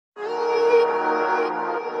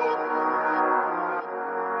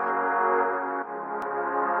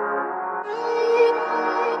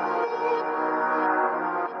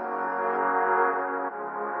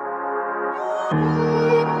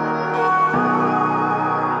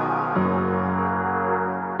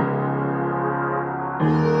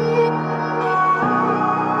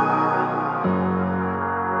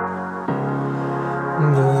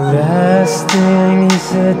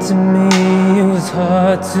to me, it was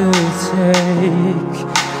hard to take.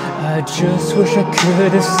 I just wish I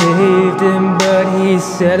could have saved him, but he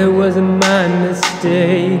said it wasn't my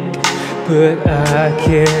mistake. But I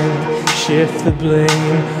can't shift the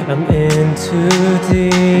blame, I'm in too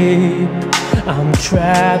deep. I'm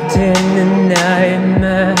trapped in a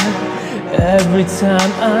nightmare every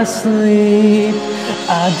time I sleep.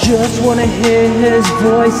 I just wanna hear his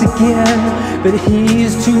voice again, but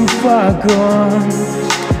he's too far gone.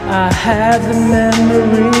 I have the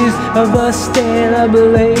memories of us staying up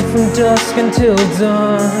late from dusk until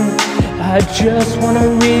dawn. I just wanna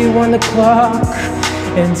rewind the clock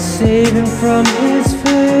and save him from his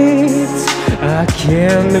fate. I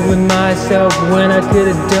can't live with myself when I could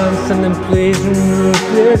have done something. Please remove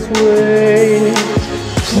this weight.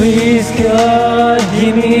 Please God,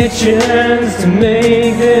 give me a chance to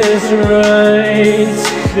make this right.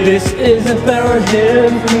 This isn't fair on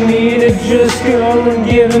him for me to just go and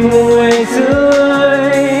give him away to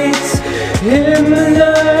light. Him and I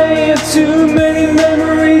have too many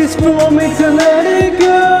memories for me to let it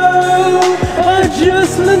go. I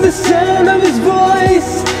just love the sound of his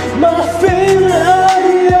voice, my favorite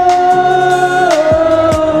audio.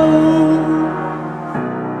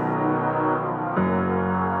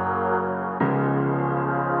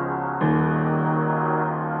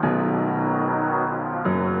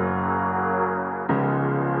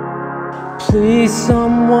 Please,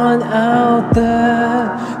 someone out there,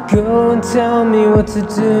 go and tell me what to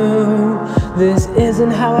do. This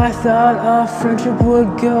isn't how I thought our friendship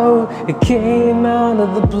would go. It came out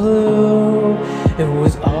of the blue. It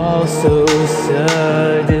was all so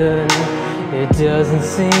sudden, it doesn't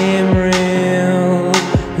seem real.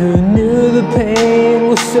 Who knew the pain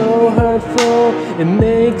was so hurtful? It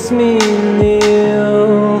makes me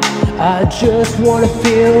kneel. I just wanna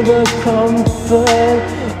feel the comfort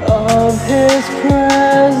of his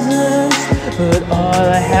presence, but all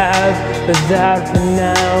I have for that for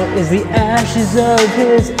now is the ashes of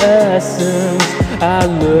his essence. I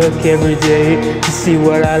look every day to see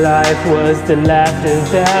what our life was, the laughter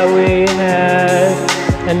that we had,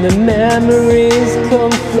 and the memories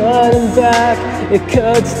come flooding back. It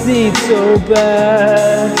cuts deep so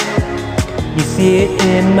bad. You see it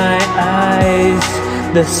in my eyes,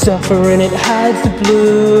 the suffering, it hides the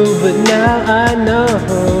blue. But now I know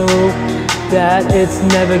that it's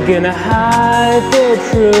never gonna hide the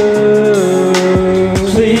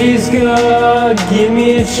truth. Please God, give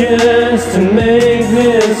me a chance to make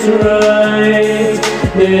this right.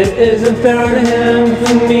 It isn't fair on him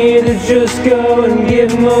for me to just go and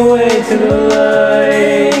give him away to the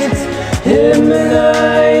light. Him and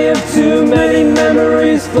I have too many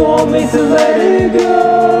memories for me to let it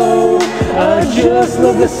go. I just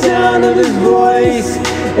love the sound of his voice,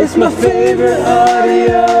 it's my favorite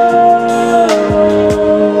audio.